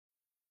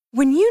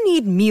When you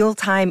need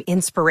mealtime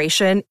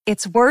inspiration,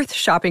 it's worth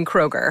shopping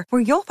Kroger,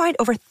 where you'll find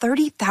over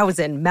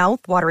 30,000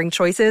 mouth-watering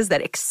choices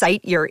that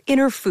excite your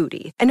inner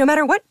foodie. And no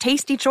matter what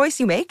tasty choice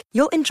you make,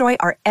 you'll enjoy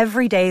our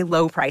everyday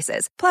low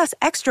prices, plus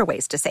extra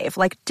ways to save,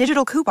 like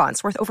digital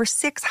coupons worth over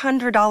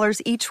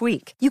 $600 each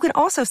week. You can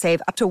also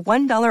save up to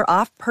 $1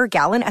 off per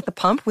gallon at the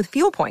pump with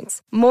fuel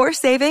points. More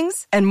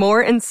savings and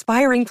more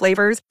inspiring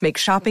flavors make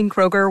shopping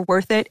Kroger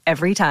worth it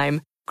every time.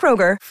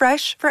 Kroger,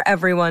 fresh for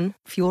everyone.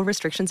 Fuel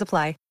restrictions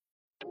apply.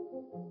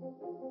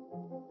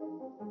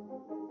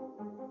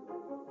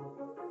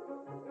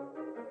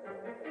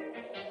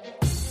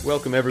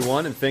 Welcome,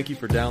 everyone, and thank you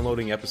for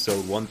downloading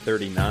episode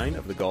 139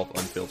 of the Golf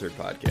Unfiltered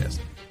podcast.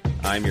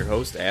 I'm your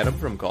host, Adam,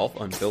 from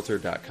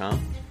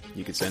golfunfiltered.com.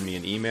 You can send me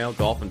an email,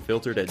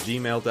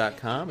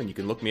 golfunfiltered@gmail.com, and you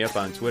can look me up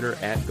on Twitter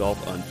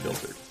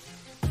 @golfunfiltered.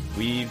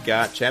 We've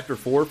got Chapter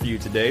 4 for you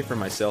today from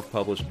my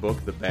self-published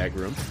book, The Bag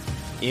Room,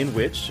 in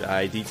which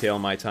I detail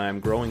my time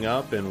growing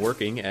up and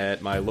working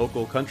at my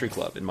local country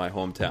club in my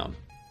hometown.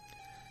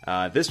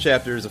 This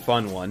chapter is a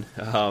fun one.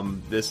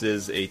 This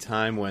is a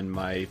time when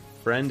my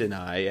friend and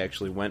I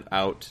actually went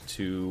out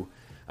to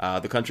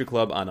the country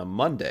club on a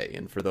Monday.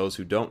 And for those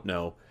who don't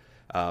know,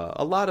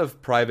 a lot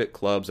of private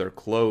clubs are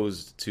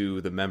closed to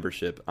the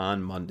membership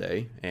on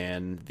Monday,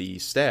 and the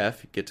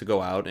staff get to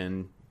go out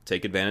and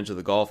take advantage of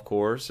the golf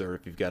course, or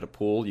if you've got a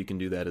pool, you can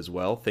do that as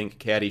well. Think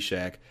Caddy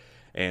Shack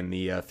and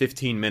the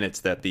 15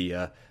 minutes that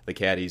the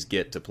caddies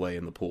get to play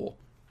in the pool.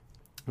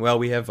 Well,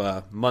 we had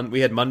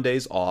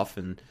Mondays off,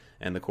 and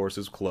the course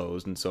is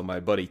closed, and so my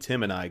buddy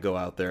Tim and I go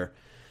out there,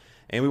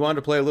 and we wanted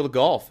to play a little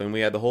golf, and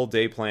we had the whole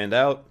day planned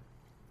out.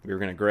 We were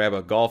going to grab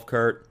a golf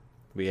cart.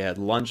 We had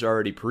lunch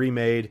already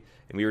pre-made,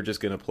 and we were just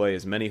going to play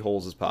as many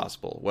holes as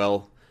possible.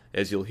 Well,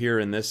 as you'll hear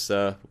in this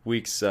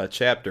week's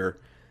chapter,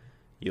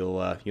 you'll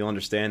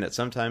understand that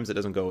sometimes it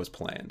doesn't go as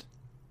planned.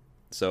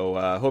 So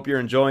I hope you're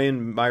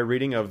enjoying my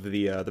reading of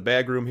the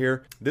Bag Room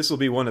here. This will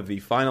be one of the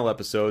final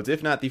episodes,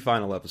 if not the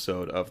final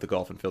episode, of the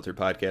Golf Unfiltered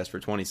podcast for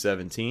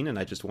 2017, and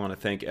I just want to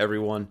thank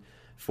everyone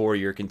for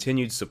your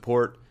continued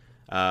support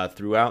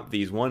throughout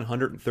these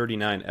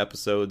 139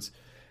 episodes.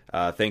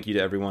 Thank you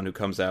to everyone who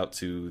comes out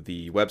to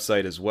the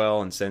website as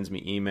well and sends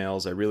me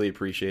emails. I really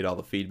appreciate all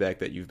the feedback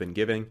that you've been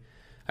giving.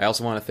 I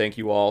also want to thank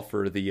you all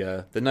for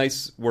the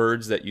nice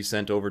words that you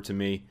sent over to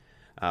me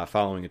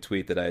following a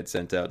tweet that I had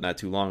sent out not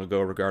too long ago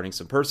regarding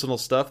some personal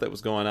stuff that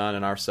was going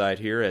on our side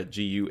here at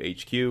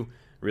GUHQ.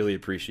 Really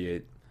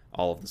appreciate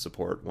all of the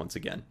support once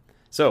again.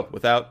 So,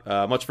 without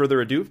much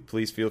further ado,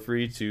 please feel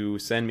free to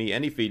send me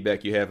any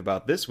feedback you have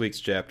about this week's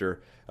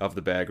chapter of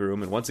the Bag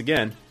Room. And once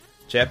again,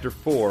 Chapter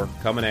 4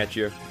 coming at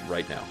you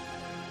right now.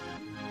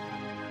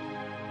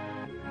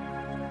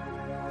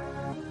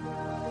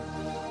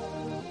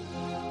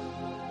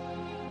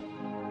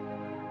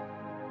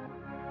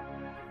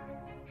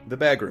 The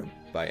Bag Room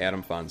by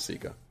Adam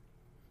Fonseca.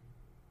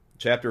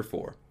 Chapter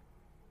 4.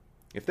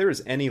 If there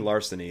is any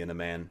larceny in a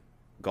man,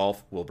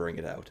 golf will bring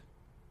it out.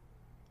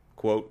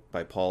 Quote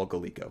by Paul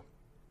Gallico.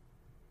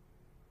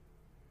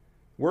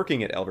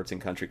 Working at Elverton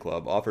Country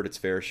Club offered its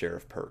fair share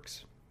of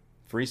perks.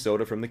 Free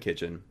soda from the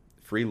kitchen,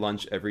 free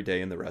lunch every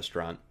day in the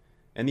restaurant,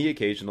 and the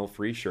occasional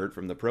free shirt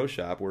from the pro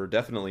shop were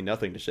definitely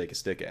nothing to shake a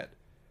stick at.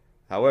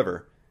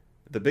 However,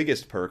 the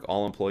biggest perk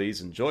all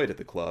employees enjoyed at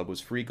the club was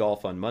free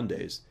golf on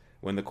Mondays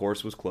when the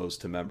course was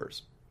closed to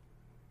members.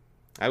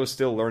 I was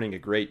still learning a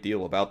great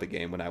deal about the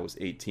game when I was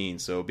 18,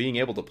 so being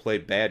able to play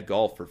bad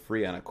golf for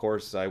free on a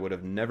course I would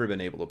have never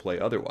been able to play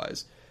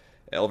otherwise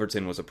 —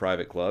 Elverton was a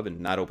private club and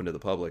not open to the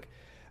public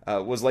 —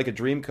 was like a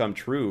dream come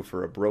true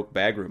for a broke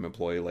bagroom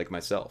employee like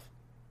myself.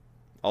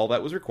 All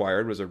that was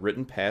required was a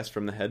written pass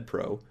from the head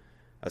pro,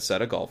 a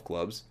set of golf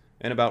clubs,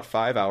 and about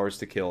 5 hours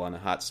to kill on a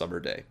hot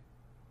summer day.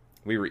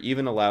 We were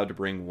even allowed to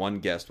bring one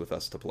guest with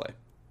us to play.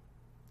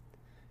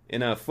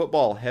 In a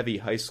football-heavy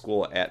high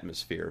school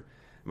atmosphere,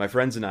 my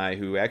friends and I,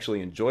 who actually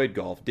enjoyed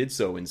golf, did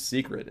so in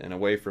secret and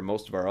away from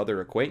most of our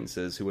other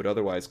acquaintances who would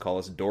otherwise call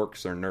us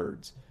dorks or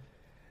nerds.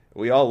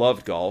 We all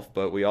loved golf,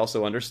 but we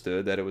also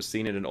understood that it was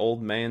seen as an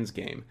old man's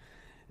game,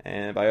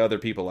 and by other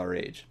people our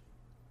age.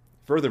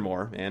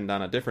 Furthermore, and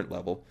on a different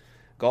level,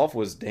 golf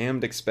was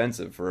damned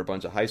expensive for a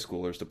bunch of high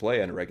schoolers to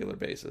play on a regular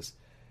basis.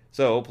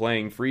 So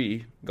playing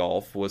free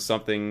golf was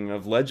something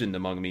of legend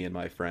among me and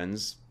my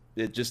friends.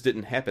 It just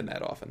didn't happen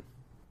that often.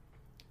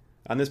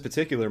 On this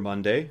particular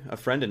Monday, a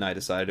friend and I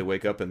decided to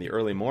wake up in the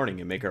early morning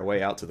and make our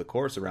way out to the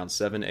course around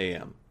 7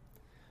 a.m.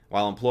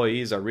 While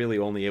employees are really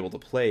only able to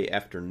play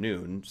after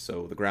noon,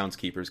 so the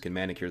groundskeepers can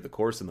manicure the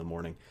course in the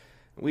morning,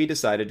 we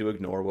decided to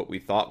ignore what we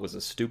thought was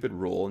a stupid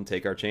rule and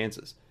take our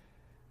chances.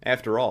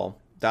 After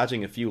all,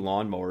 dodging a few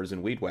lawnmowers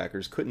and weed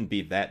whackers couldn't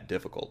be that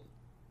difficult.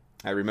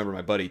 I remember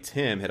my buddy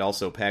Tim had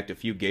also packed a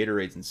few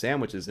Gatorades and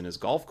sandwiches in his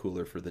golf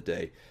cooler for the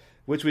day,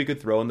 which we could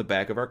throw in the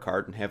back of our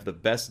cart and have the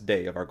best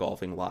day of our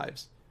golfing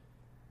lives.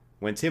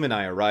 When Tim and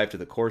I arrived to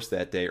the course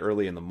that day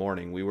early in the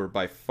morning, we were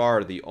by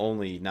far the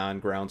only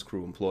non-grounds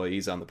crew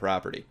employees on the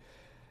property.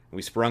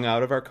 We sprung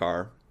out of our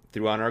car,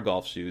 threw on our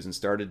golf shoes, and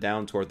started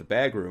down toward the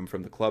bag room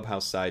from the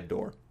clubhouse side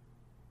door.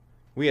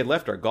 We had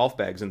left our golf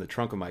bags in the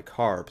trunk of my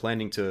car,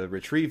 planning to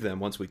retrieve them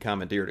once we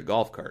commandeered a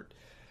golf cart.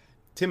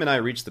 Tim and I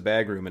reached the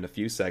bag room in a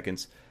few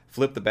seconds,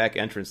 flipped the back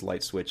entrance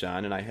light switch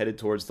on, and I headed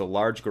towards the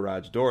large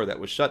garage door that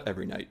was shut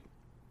every night.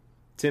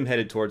 Tim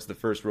headed towards the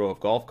first row of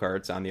golf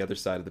carts on the other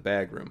side of the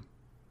bag room.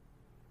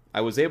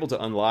 I was able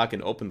to unlock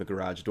and open the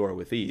garage door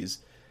with ease.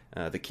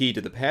 The key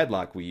to the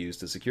padlock we used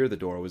to secure the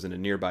door was in a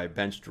nearby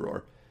bench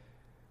drawer.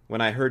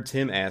 When I heard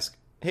Tim ask,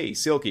 "Hey,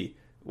 Silky,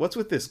 what's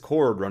with this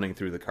cord running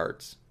through the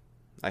carts?"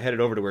 I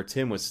headed over to where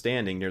Tim was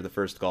standing near the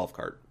first golf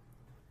cart.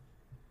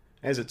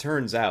 As it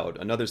turns out,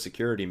 another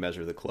security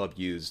measure the club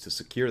used to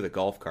secure the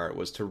golf cart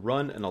was to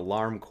run an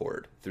alarm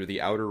cord through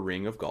the outer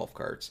ring of golf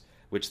carts,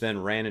 which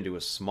then ran into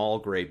a small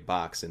gray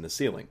box in the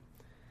ceiling.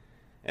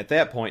 At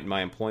that point in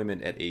my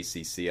employment at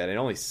ACC, I had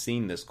only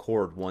seen this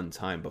cord one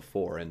time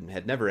before and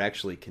had never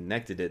actually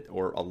connected it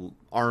or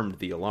armed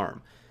the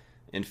alarm.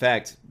 In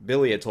fact,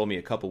 Billy had told me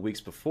a couple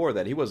weeks before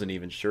that he wasn't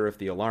even sure if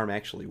the alarm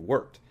actually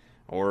worked,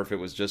 or if it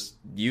was just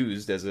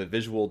used as a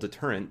visual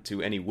deterrent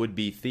to any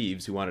would-be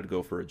thieves who wanted to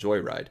go for a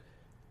joyride.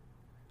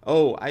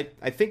 "Oh, I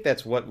think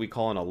that's what we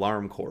call an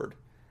alarm cord.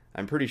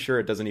 I'm pretty sure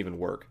it doesn't even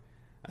work.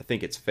 I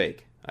think it's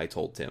fake," I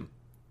told Tim.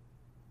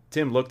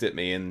 Tim looked at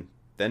me and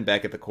then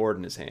back at the cord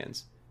in his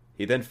hands.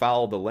 He then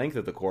followed the length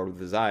of the cord with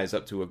his eyes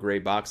up to a gray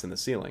box in the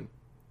ceiling.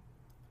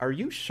 "Are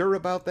you sure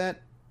about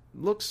that?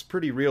 Looks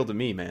pretty real to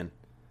me, man."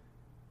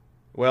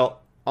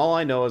 "Well, all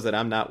I know is that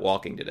I'm not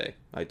walking today,"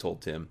 I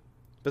told Tim.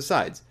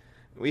 "Besides,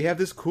 we have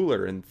this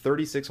cooler and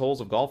 36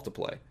 holes of golf to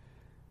play."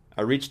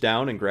 I reached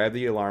down and grabbed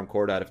the alarm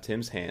cord out of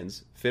Tim's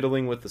hands,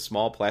 fiddling with the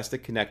small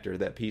plastic connector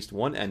that pieced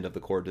one end of the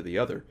cord to the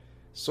other,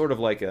 sort of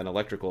like an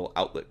electrical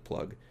outlet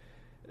plug.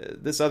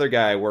 This other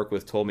guy I work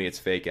with told me it's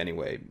fake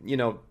anyway,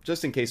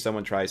 just in case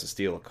someone tries to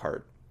steal a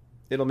cart.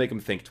 It'll make them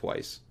think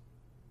twice.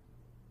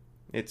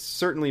 "It's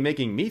certainly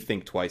making me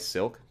think twice,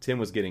 Silk." Tim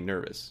was getting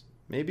nervous.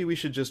 "Maybe we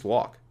should just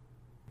walk."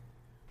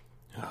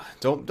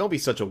 Don't be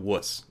such a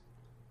wuss."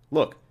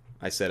 "Look,"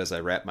 I said as I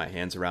wrapped my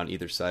hands around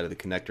either side of the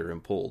connector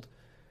and pulled.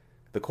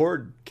 The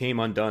cord came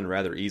undone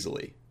rather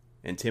easily,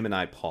 and Tim and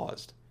I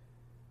paused.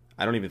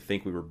 I don't even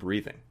think we were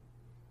breathing.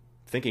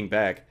 Thinking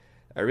back,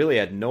 I really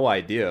had no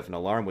idea if an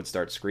alarm would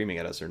start screaming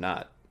at us or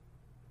not.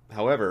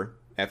 However,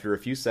 after a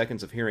few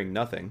seconds of hearing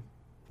nothing,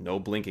 no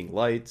blinking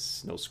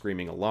lights, no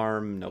screaming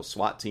alarm, no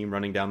SWAT team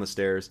running down the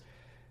stairs,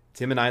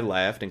 Tim and I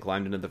laughed and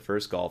climbed into the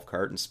first golf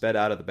cart and sped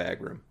out of the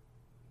bag room.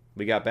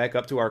 We got back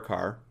up to our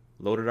car,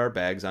 loaded our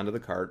bags onto the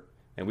cart,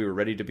 and we were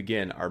ready to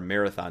begin our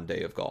marathon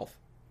day of golf.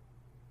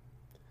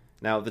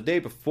 Now, the day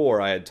before,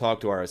 I had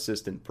talked to our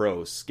assistant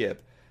pro,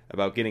 Skip,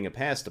 about getting a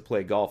pass to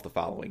play golf the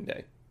following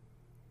day.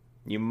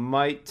 You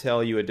might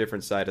tell you a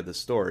different side of the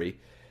story,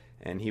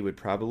 and he would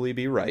probably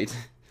be right,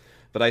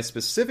 but I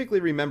specifically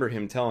remember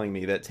him telling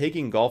me that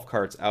taking golf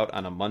carts out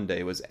on a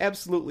Monday was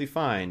absolutely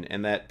fine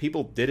and that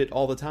people did it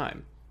all the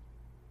time.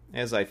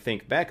 As I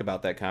think back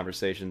about that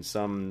conversation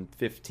some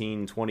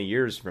 15, 20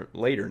 years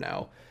later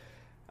now,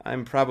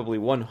 I'm probably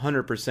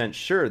 100%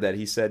 sure that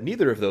he said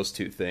neither of those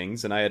two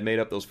things, and I had made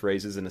up those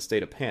phrases in a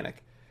state of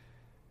panic.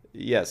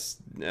 Yes,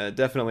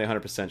 definitely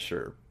 100%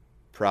 sure.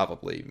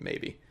 Probably,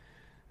 maybe.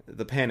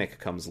 The panic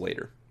comes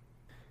later.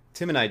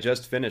 Tim and I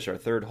just finished our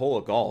third hole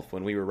of golf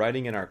when we were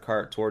riding in our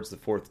cart towards the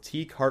fourth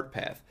tee cart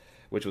path,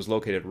 which was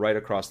located right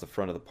across the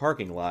front of the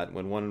parking lot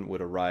when one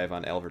would arrive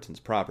on Elverton's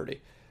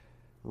property.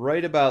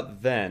 Right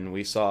about then,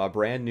 we saw a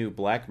brand new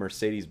black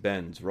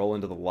Mercedes-Benz roll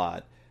into the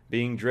lot,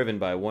 being driven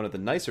by one of the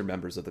nicer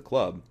members of the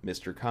club,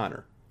 Mr.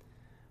 Connor.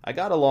 I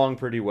got along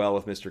pretty well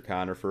with Mr.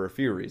 Connor for a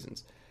few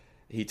reasons.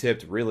 He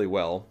tipped really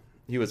well,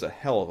 he was a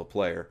hell of a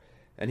player,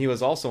 and he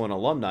was also an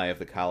alumni of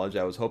the college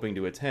I was hoping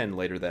to attend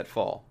later that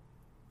fall.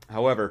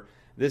 However,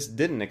 this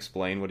didn't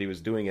explain what he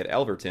was doing at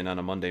Elverton on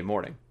a Monday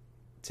morning.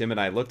 Tim and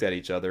I looked at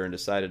each other and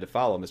decided to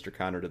follow Mr.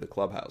 Connor to the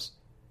clubhouse.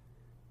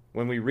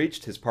 When we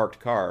reached his parked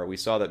car, we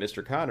saw that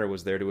Mr. Connor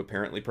was there to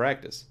apparently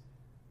practice.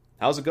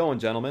 "How's it going,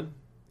 gentlemen?"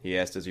 he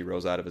asked as he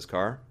rose out of his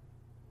car.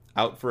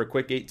 "Out for a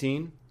quick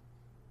 18?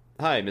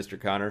 "Hi, Mr.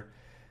 Connor.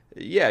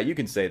 Yeah, you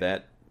can say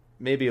that.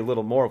 Maybe a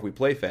little more if we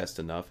play fast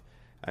enough."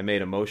 I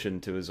made a motion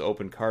to his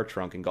open car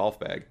trunk and golf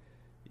bag.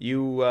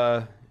 You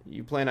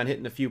plan on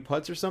hitting a few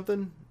putts or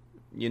something?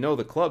 You know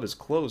the club is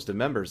closed to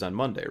members on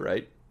Monday,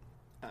 right?"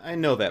 "I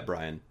know that,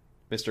 Brian."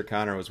 Mr.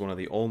 Connor was one of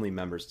the only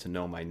members to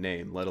know my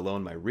name, let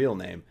alone my real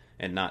name,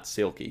 and not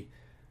Silky.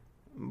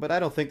 "But I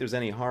don't think there's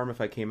any harm if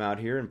I came out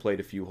here and played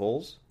a few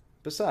holes.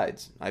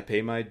 Besides, I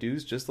pay my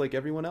dues just like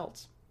everyone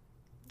else.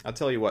 I'll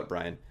tell you what,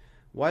 Brian,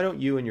 why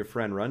don't you and your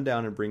friend run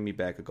down and bring me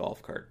back a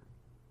golf cart?"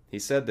 He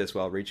said this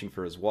while reaching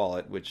for his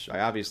wallet, which I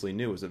obviously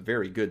knew was a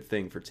very good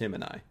thing for Tim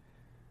and I.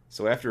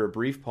 So after a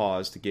brief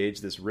pause to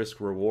gauge this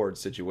risk-reward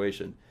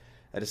situation,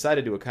 I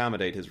decided to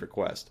accommodate his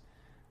request.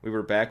 We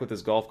were back with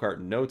his golf cart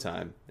in no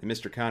time, and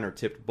Mr. Connor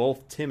tipped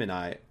both Tim and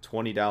I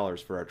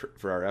 $20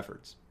 for our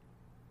efforts.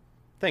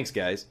 "Thanks,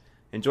 guys.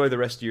 Enjoy the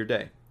rest of your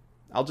day.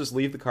 I'll just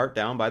leave the cart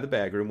down by the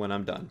bag room when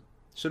I'm done.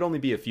 Should only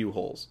be a few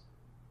holes."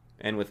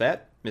 And with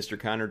that, Mr.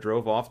 Connor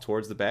drove off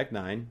towards the back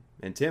nine,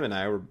 and Tim and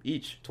I were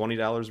each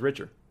 $20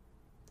 richer.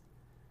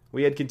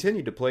 We had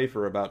continued to play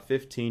for about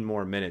 15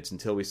 more minutes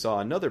until we saw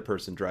another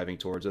person driving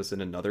towards us in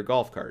another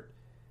golf cart.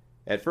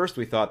 At first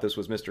we thought this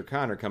was Mr.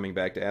 Connor coming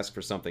back to ask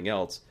for something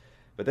else,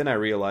 but then I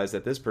realized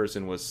that this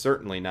person was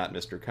certainly not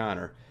Mr.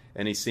 Connor,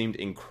 and he seemed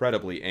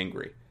incredibly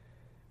angry.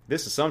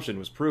 This assumption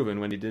was proven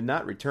when he did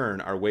not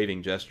return our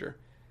waving gesture.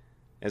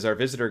 As our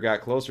visitor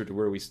got closer to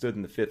where we stood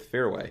in the fifth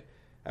fairway,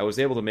 I was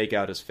able to make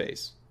out his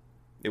face.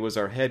 It was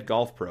our head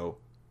golf pro,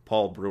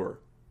 Paul Brewer.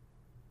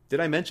 Did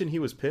I mention he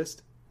was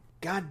pissed?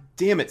 "God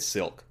damn it,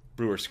 Silk,"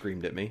 Brewer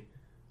screamed at me.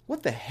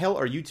 "What the hell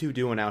are you two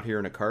doing out here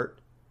in a cart?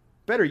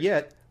 Better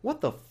yet, what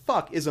the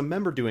fuck is a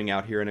member doing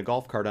out here in a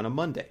golf cart on a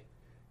Monday?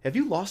 Have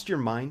you lost your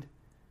mind?"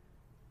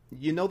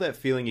 You know that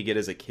feeling you get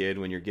as a kid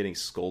when you're getting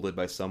scolded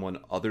by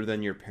someone other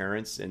than your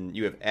parents and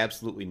you have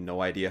absolutely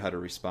no idea how to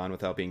respond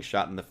without being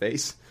shot in the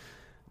face?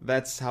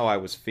 That's how I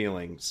was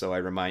feeling, so I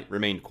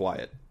remained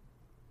quiet.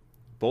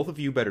 "Both of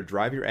you better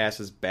drive your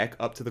asses back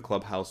up to the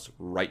clubhouse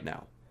right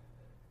now."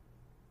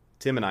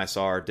 Tim and I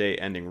saw our day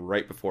ending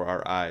right before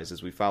our eyes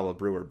as we followed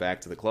Brewer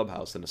back to the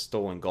clubhouse in a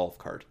stolen golf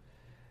cart.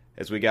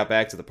 As we got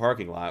back to the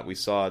parking lot, we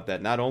saw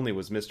that not only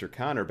was Mr.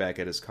 Connor back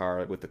at his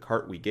car with the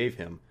cart we gave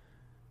him,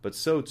 but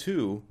so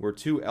too were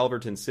two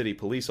Elverton City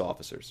police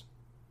officers.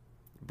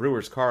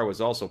 Brewer's car was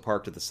also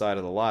parked at the side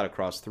of the lot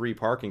across 3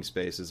 parking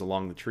spaces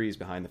along the trees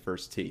behind the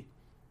first tee.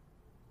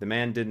 The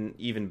man didn't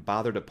even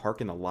bother to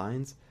park in the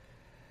lines?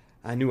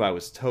 I knew I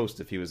was toast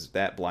if he was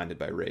that blinded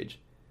by rage.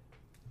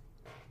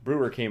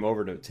 Brewer came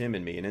over to Tim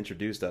and me and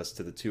introduced us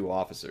to the 2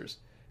 officers,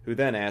 who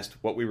then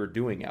asked what we were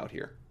doing out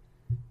here.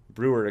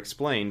 Brewer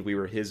explained we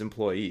were his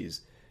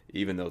employees,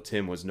 even though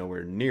Tim was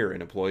nowhere near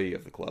an employee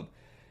of the club,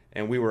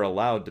 and we were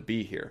allowed to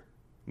be here.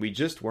 We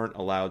just weren't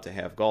allowed to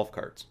have golf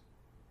carts.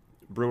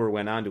 Brewer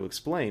went on to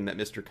explain that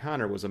Mr.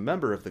 Connor was a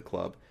member of the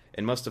club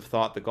and must have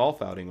thought the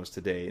golf outing was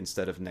today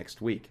instead of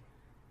next week.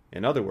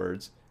 In other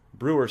words,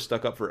 Brewer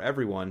stuck up for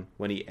everyone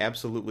when he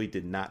absolutely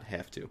did not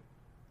have to.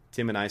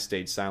 Tim and I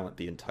stayed silent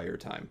the entire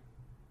time.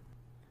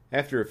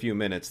 After a few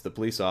minutes, the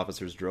police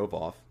officers drove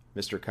off.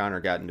 Mr. Connor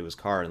got into his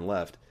car and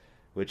left,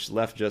 which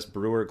left just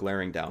Brewer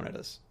glaring down at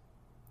us.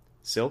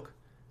 "Silk,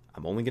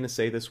 I'm only going to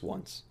say this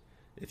once.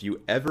 If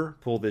you ever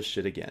pull this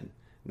shit again,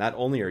 not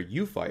only are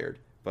you fired,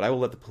 but I will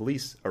let the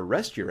police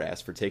arrest your ass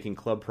for taking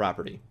club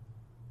property.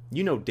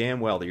 You know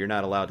damn well that you're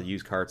not allowed to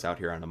use carts out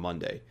here on a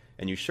Monday,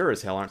 and you sure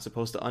as hell aren't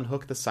supposed to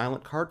unhook the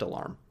silent cart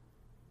alarm."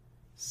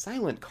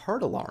 Silent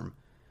cart alarm?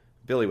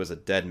 Billy was a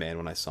dead man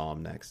when I saw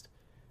him next.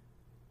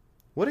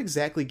 "What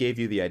exactly gave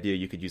you the idea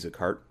you could use a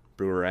cart?"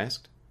 Brewer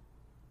asked.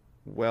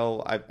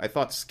 "Well, I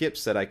thought Skip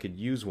said I could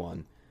use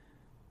one."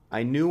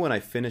 I knew when I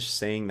finished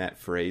saying that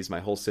phrase, my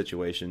whole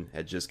situation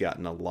had just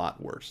gotten a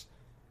lot worse.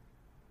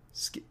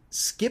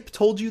 Skip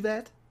told you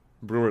that?"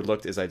 Brewer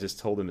looked as I just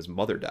told him his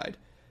mother died.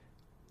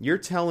 "You're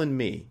telling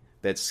me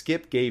that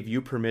Skip gave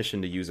you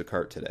permission to use a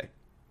cart today?"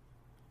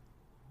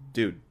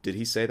 "Dude, did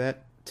he say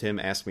that?" Tim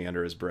asked me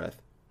under his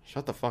breath.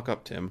 "Shut the fuck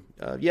up, Tim."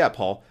 Yeah,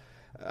 Paul.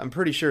 I'm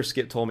pretty sure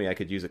Skip told me I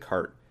could use a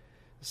cart.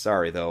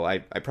 Sorry, though. I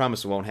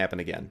promise it won't happen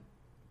again.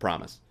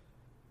 Promise."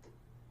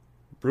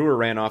 Brewer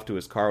ran off to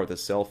his car with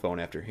his cell phone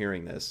after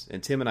hearing this,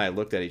 and Tim and I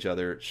looked at each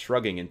other,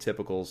 shrugging in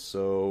typical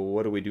 "so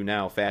what do we do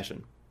now"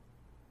 fashion.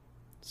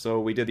 So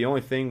we did the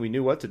only thing we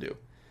knew what to do.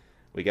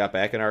 We got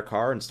back in our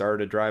car and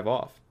started to drive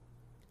off.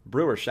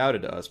 Brewer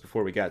shouted to us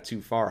before we got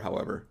too far,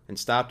 however, and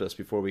stopped us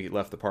before we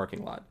left the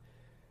parking lot.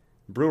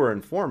 Brewer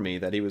informed me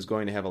that he was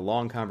going to have a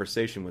long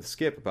conversation with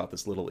Skip about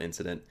this little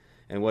incident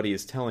and what he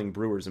is telling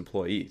Brewer's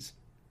employees.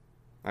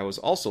 I was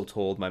also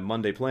told my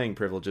Monday playing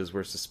privileges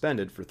were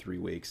suspended for 3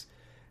 weeks,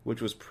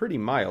 which was pretty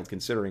mild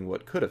considering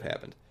what could have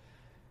happened.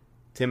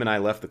 Tim and I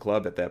left the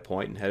club at that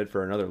point and headed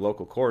for another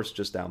local course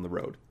just down the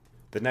road.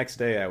 The next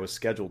day I was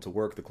scheduled to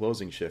work the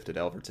closing shift at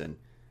Elverton,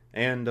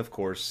 and of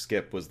course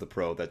Skip was the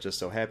pro that just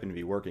so happened to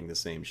be working the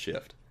same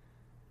shift.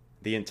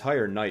 The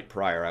entire night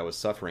prior I was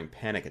suffering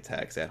panic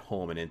attacks at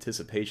home in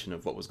anticipation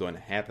of what was going to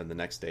happen the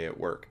next day at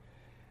work.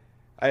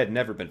 I had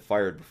never been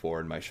fired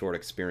before in my short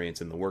experience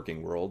in the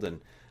working world,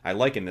 and I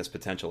likened this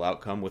potential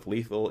outcome with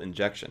lethal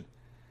injection.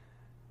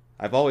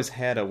 I've always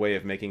had a way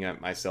of making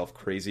myself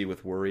crazy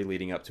with worry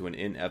leading up to an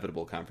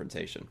inevitable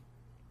confrontation.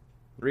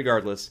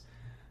 Regardless,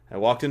 I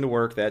walked into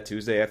work that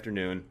Tuesday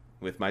afternoon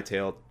with my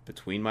tail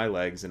between my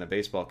legs and a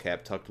baseball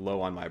cap tucked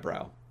low on my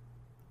brow.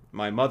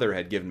 My mother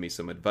had given me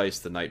some advice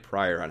the night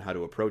prior on how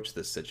to approach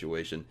this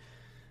situation.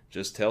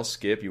 Just tell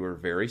Skip you were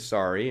very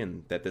sorry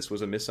and that this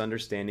was a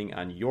misunderstanding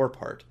on your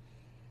part.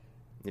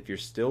 If you're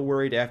still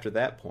worried after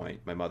that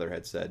point, my mother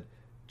had said,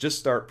 just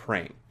start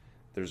praying.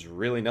 There's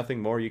really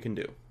nothing more you can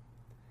do.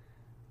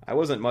 I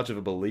wasn't much of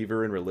a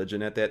believer in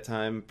religion at that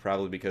time,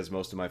 probably because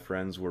most of my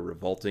friends were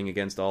revolting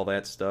against all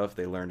that stuff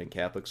they learned in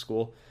Catholic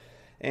school,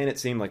 and it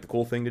seemed like the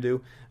cool thing to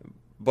do,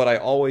 but I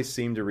always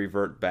seemed to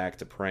revert back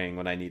to praying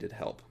when I needed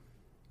help.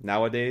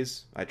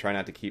 Nowadays, I try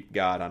not to keep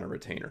God on a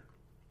retainer.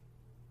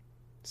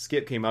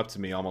 Skip came up to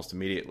me almost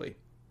immediately.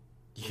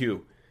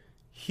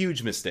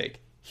 Huge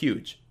mistake.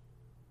 Huge.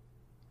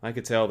 I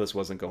could tell this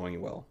wasn't going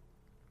well.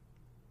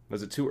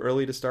 Was it too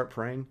early to start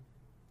praying?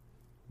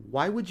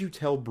 Why would you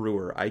tell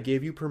Brewer I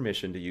gave you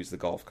permission to use the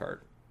golf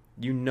cart?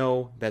 You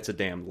know that's a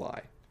damned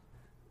lie.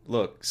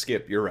 Look,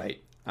 Skip, you're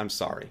right. I'm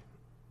sorry.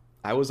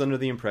 I was under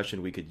the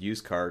impression we could use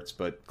carts,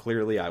 but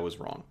clearly I was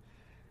wrong.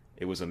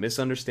 It was a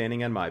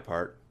misunderstanding on my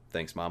part.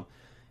 Thanks, Mom.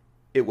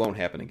 It won't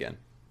happen again.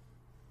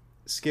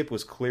 Skip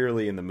was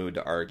clearly in the mood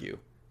to argue,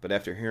 but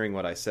after hearing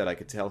what I said, I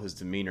could tell his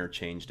demeanor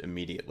changed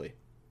immediately.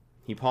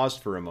 He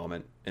paused for a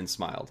moment and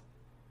smiled.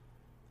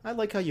 I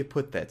like how you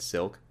put that,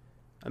 Silk.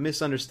 A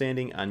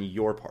misunderstanding on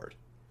your part.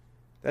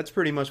 That's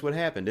pretty much what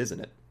happened, isn't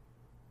it?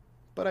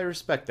 But I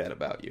respect that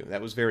about you.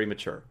 That was very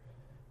mature.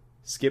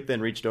 Skip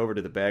then reached over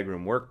to the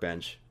bagroom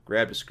workbench,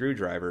 grabbed a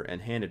screwdriver,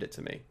 and handed it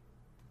to me.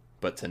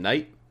 But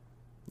tonight,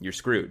 you're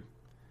screwed.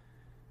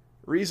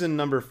 Reason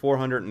number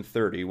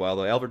 430 while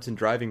the Alverton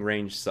driving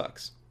range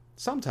sucks.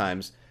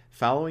 Sometimes,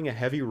 following a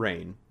heavy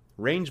rain,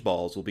 range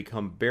balls will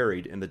become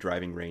buried in the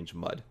driving range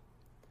mud.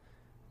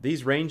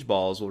 These range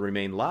balls will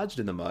remain lodged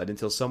in the mud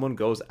until someone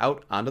goes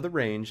out onto the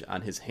range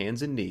on his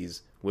hands and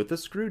knees with a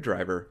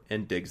screwdriver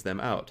and digs them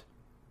out.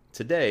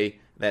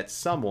 Today, that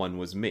someone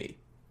was me,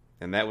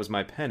 and that was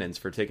my penance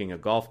for taking a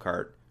golf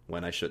cart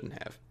when I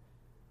shouldn't have.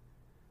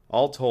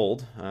 All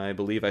told, I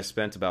believe I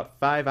spent about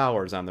 5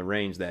 hours on the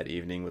range that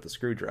evening with a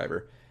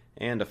screwdriver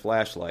and a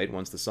flashlight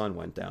once the sun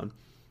went down,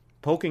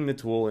 poking the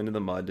tool into the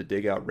mud to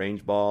dig out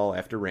range ball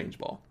after range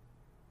ball.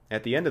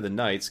 At the end of the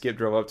night, Skip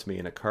drove up to me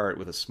in a cart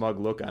with a smug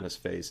look on his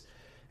face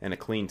and a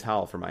clean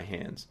towel for my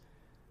hands.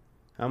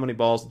 How many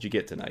balls did you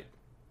get tonight?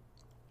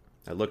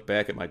 I looked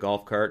back at my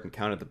golf cart and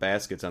counted the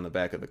baskets on the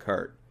back of the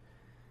cart.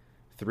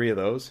 3 of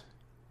those?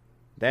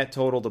 That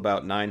totaled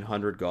about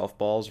 900 golf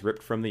balls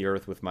ripped from the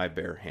earth with my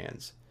bare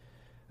hands.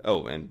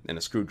 Oh, and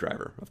a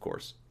screwdriver, of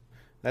course.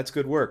 That's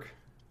good work.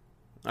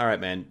 All right,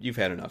 man, you've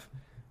had enough.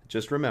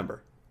 Just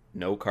remember,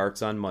 no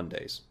carts on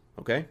Mondays,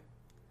 okay?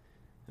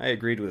 I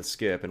agreed with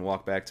Skip and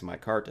walked back to my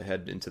cart to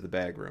head into the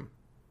bag room.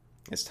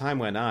 As time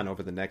went on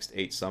over the next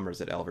 8 summers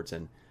at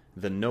Alverton,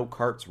 the no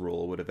carts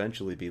rule would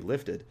eventually be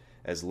lifted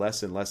as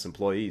less and less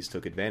employees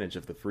took advantage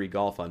of the free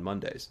golf on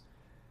Mondays.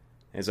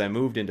 As I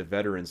moved into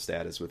veteran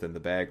status within the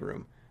bag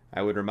room,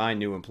 I would remind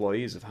new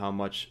employees of how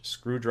much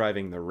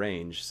screw-driving the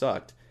range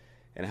sucked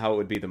and how it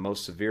would be the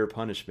most severe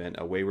punishment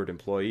a wayward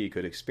employee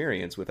could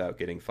experience without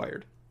getting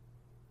fired.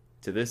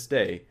 To this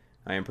day,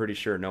 I am pretty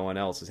sure no one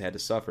else has had to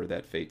suffer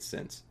that fate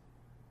since.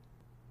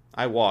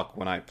 I walk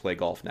when I play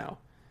golf now.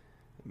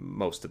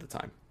 Most of the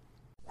time.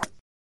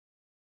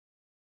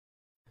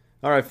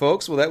 Alright,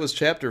 folks. Well, that was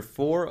Chapter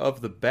 4 of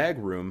The Bag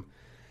Room.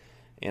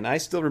 And I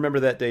still remember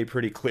that day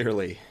pretty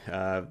clearly.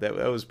 That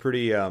was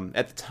pretty,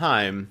 at the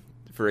time,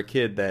 for a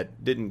kid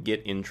that didn't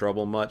get in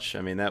trouble much,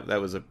 I mean, that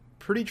was a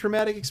pretty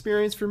traumatic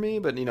experience for me.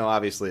 But,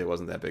 obviously it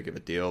wasn't that big of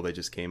a deal. They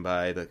just came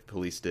by, the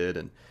police did,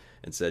 and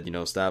said,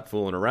 stop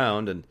fooling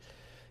around. And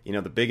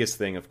the biggest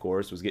thing, of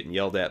course, was getting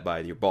yelled at by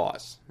your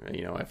boss.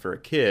 For a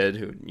kid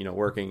who,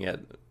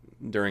 working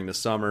during the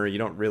summer, you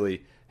don't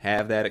really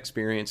have that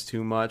experience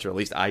too much, or at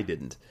least I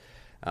didn't.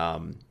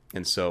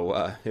 And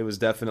so it was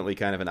definitely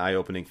kind of an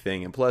eye-opening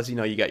thing. And plus,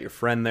 you got your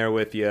friend there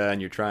with you, and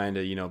you're trying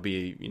to,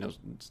 be,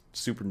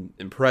 super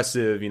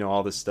impressive,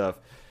 all this stuff.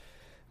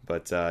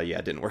 But,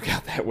 it didn't work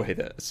out that way.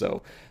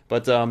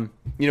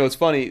 It's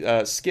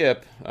funny,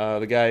 Skip,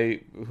 the guy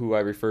who I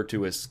refer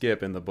to as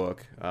Skip in the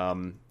book,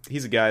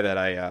 he's a guy that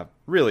I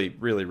really,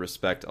 really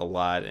respect a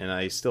lot, and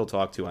I still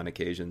talk to on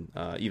occasion,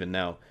 even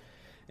now.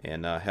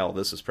 And, hell,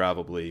 this was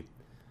probably,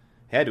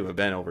 had to have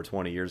been over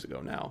 20 years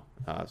ago now.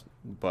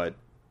 But,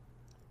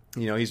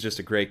 he's just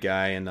a great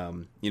guy,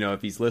 and,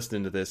 if he's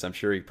listening to this, I'm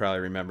sure he probably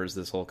remembers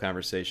this whole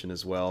conversation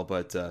as well.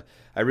 But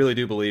I really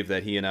do believe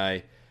that he and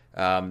I,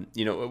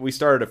 we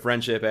started a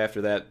friendship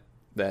after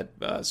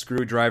that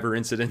screwdriver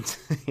incident,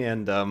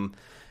 and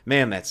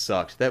man, that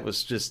sucked. That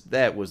was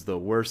the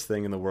worst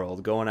thing in the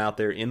world, going out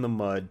there in the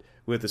mud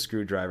with a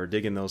screwdriver,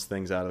 digging those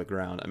things out of the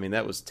ground. I mean,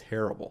 that was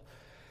terrible.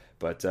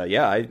 But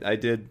I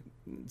did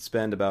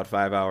spend about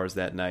 5 hours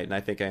that night, and I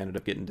think I ended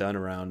up getting done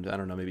around, I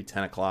don't know, maybe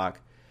 10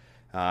 o'clock.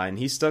 And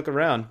he stuck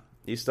around.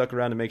 He stuck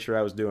around to make sure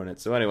I was doing it.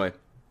 So anyway,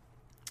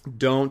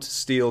 don't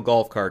steal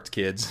golf carts,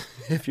 kids.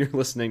 If you're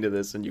listening to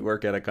this and you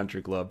work at a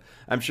country club,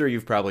 I'm sure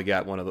you've probably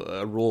got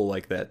a rule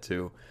like that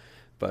too.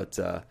 But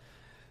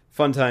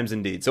fun times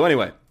indeed. So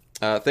anyway,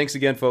 thanks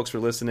again, folks, for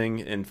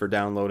listening and for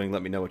downloading.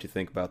 Let me know what you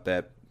think about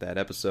that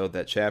episode,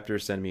 that chapter.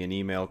 Send me an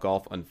email,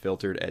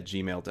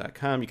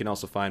 golfunfiltered@gmail.com. You can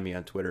also find me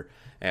on Twitter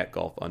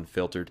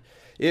 @golfunfiltered.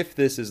 If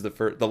this is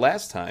the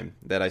last time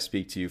that I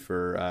speak to you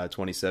for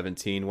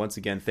 2017, once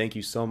again, thank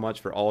you so much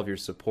for all of your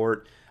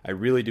support. I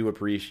really do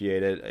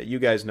appreciate it. You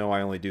guys know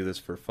I only do this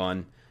for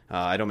fun.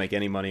 I don't make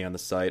any money on the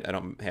site. I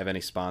don't have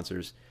any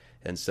sponsors.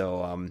 And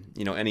so,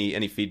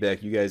 any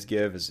feedback you guys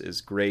give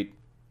is great.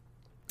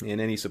 And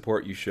any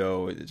support you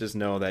show, just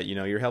know that,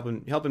 you're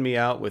helping me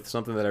out with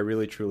something that I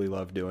really, truly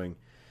love doing.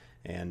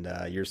 And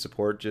your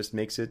support just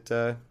makes it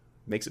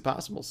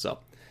possible. So,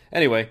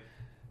 anyway,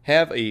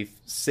 have a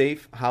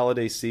safe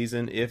holiday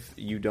season. If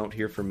you don't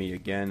hear from me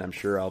again, I'm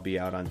sure I'll be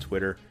out on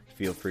Twitter.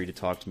 Feel free to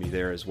talk to me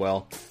there as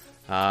well.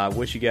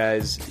 Wish you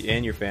guys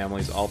and your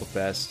families all the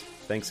best.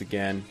 Thanks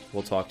again.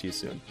 We'll talk to you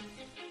soon.